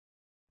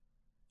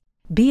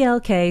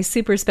BLK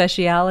Super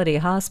Specialty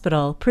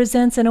Hospital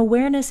presents an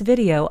awareness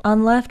video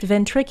on left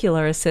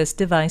ventricular assist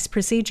device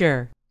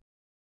procedure.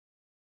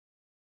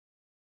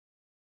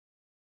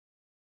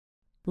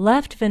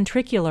 Left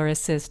ventricular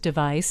assist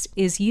device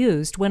is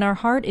used when our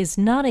heart is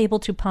not able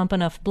to pump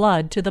enough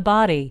blood to the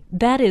body.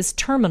 That is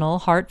terminal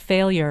heart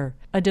failure.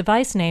 A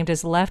device named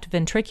as left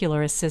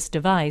ventricular assist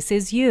device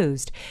is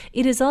used.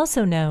 It is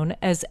also known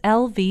as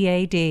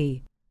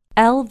LVAD.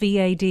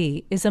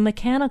 LVAD is a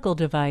mechanical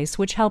device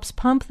which helps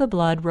pump the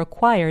blood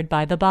required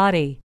by the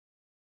body.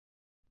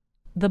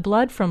 The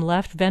blood from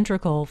left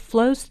ventricle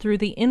flows through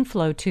the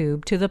inflow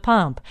tube to the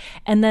pump,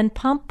 and then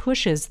pump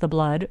pushes the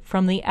blood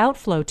from the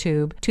outflow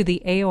tube to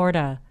the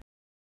aorta.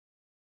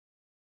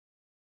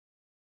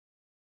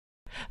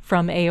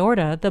 From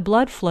aorta, the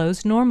blood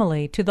flows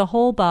normally to the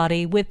whole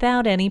body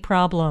without any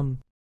problem.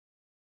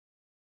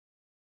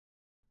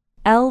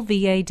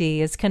 LVAD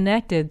is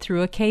connected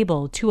through a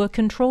cable to a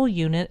control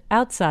unit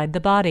outside the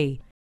body.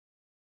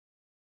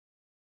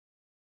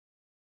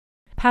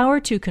 Power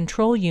to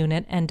control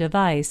unit and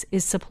device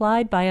is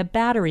supplied by a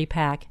battery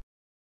pack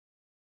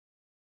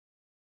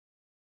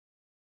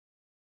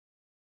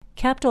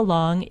kept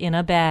along in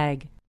a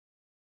bag.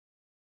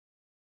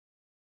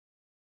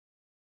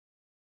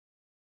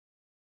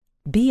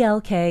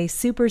 BLK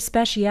Super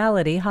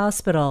Specialty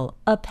Hospital,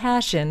 a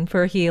passion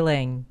for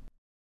healing.